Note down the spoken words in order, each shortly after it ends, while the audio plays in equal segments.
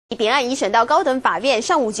扁案移审到高等法院，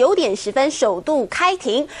上午9点10分首度开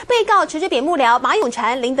庭。被告陈水扁幕僚马永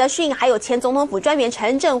成、林德训，还有前总统府专员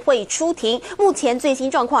陈镇慧出庭。目前最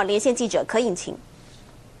新状况，连线记者柯颖晴。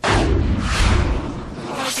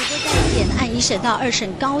 扁案一审到2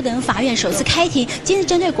审高等法院首次开庭，今日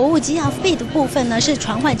针对国务机要费的部分呢，是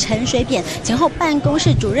传唤陈水扁前后办公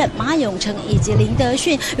室主任马永成以及林德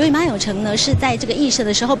训。由于马永成呢是在这个议审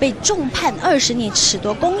的时候被重判20年，褫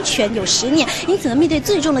夺公权有10年，因此呢面对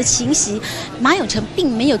最重的刑期，马永成并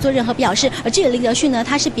没有做任何表示。而至于林德训呢，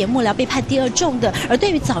他是扁幕僚被判第2重的。而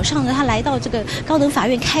对于早上呢他来到这个高等法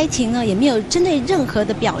院开庭呢，也没有针对任何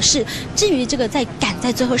的表示。至于这个赶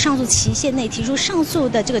在最后上诉期限内提出上诉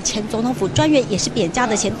的这个前总统府专员，也是扁家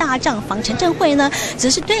的前大丈房陈镇慧呢，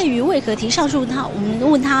只是对于为何提上诉，我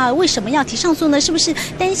们问他为什么要提上诉呢？是不是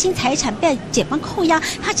担心财产被检方扣押？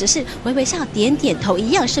他只是微笑点头，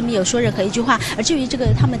一样是没有说任何一句话。而至于这个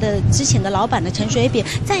他们的之前的老板的陈水扁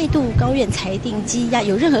再度高院裁定羁押，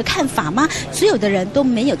有任何看法吗？所有的人都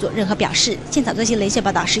没有做任何表示。现场最新连线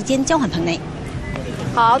报道，时间交还棚内。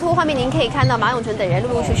 好，透过画面您可以看到马永成等人陆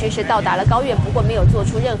陆续续是到达了高院，不过没有做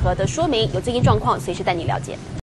出任何的说明。有最新状况，随时带你了解。